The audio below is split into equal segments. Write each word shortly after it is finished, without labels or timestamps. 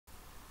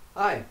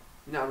Hej,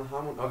 mit navn er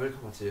Harmon, og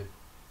velkommen til.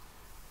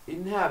 I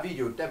den her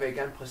video, der vil jeg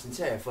gerne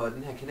præsentere for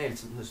den her kanal,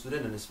 som hedder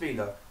Studenternes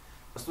Vlog.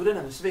 Og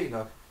Studenternes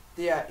Vlog,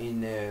 det er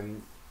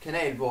en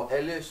kanal, hvor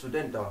alle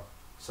studenter,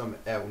 som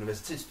er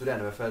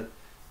universitetsstuderende i hvert fald,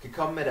 kan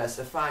komme med deres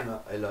erfaringer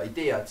eller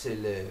idéer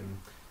til,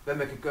 hvad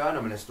man kan gøre,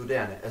 når man er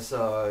studerende.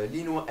 Altså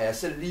lige nu er jeg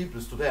selv lige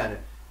blevet studerende,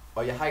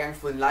 og jeg har ikke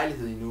engang fået en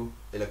lejlighed endnu,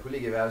 eller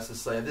kollegieværelse,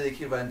 så jeg ved ikke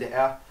helt, hvordan det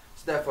er.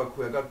 Så derfor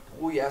kunne jeg godt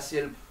bruge jeres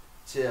hjælp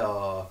til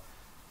at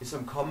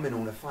ligesom komme med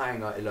nogle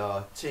erfaringer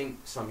eller ting,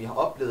 som jeg har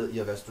oplevet i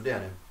at være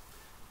studerende.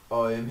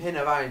 Og hen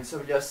ad vejen, så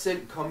vil jeg også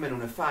selv komme med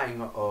nogle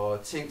erfaringer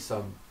og ting,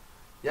 som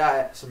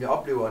jeg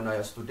oplever, når jeg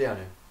er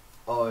studerende.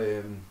 Og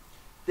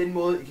den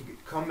måde, I kan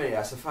komme med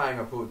jeres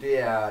erfaringer på, det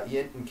er, at I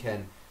enten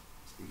kan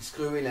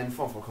skrive en eller anden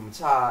form for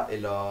kommentar,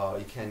 eller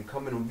I kan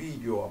komme med nogle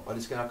videoer, og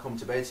det skal jeg nok komme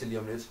tilbage til lige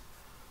om lidt.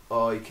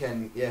 Og I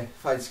kan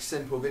faktisk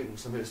sende på hvilken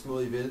som helst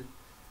måde I vil.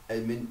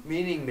 Men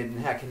meningen med den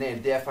her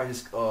kanal, det er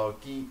faktisk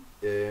at give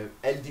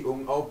alle de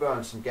unge og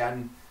børn, som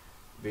gerne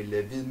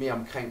vil vide mere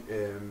omkring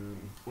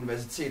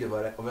universitetet,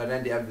 og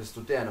hvordan det er at blive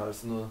studerende og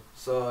sådan noget,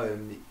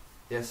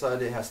 så er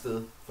det her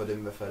sted for dem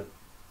i hvert fald.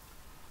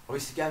 Og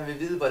hvis I gerne vil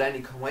vide, hvordan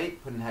I kommer ind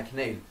på den her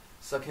kanal,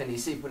 så kan I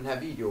se på den her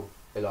video,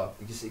 eller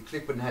I kan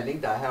klikke på den her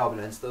link, der er heroppe et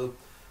eller andet sted.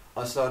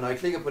 Og så når I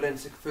klikker på den,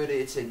 så fører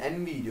det til en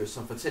anden video,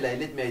 som fortæller jer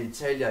lidt mere i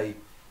detaljer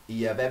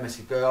i hvad man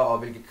skal gøre og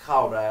hvilke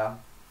krav der er.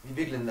 I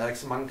virkeligheden er der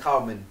ikke så mange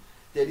krav, men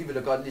det er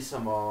alligevel godt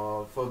ligesom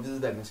at få at vide,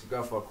 hvad man skal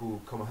gøre for at kunne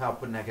komme herop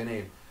på den her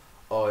kanal.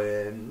 Og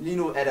lige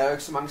nu er der jo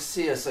ikke så mange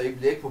seere, så I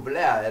bliver ikke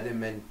populære af det,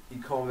 men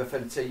I kommer i hvert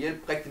fald til at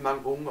hjælpe rigtig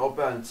mange unge og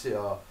børn til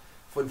at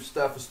få en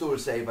større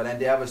forståelse af, hvordan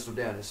det er at være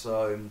studerende.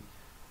 Så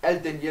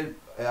al den hjælp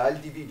og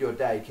alle de videoer,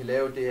 der I kan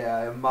lave, det er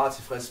jeg meget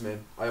tilfreds med.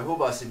 Og jeg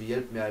håber også, at I vil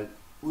hjælpe med at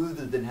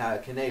udvide den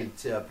her kanal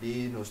til at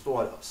blive noget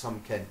stort,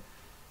 som kan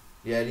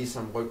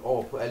ligesom rykke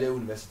over på alle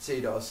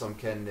universiteter, og som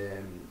kan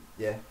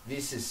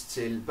vises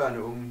til børn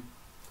og unge.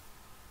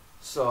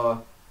 Så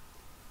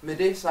med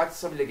det sagt,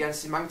 så vil jeg gerne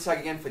sige mange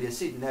tak igen, fordi jeg har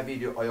set den her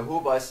video, og jeg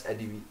håber også,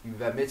 at I vil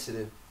være med til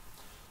det.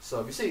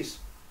 Så vi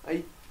ses.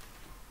 Hej.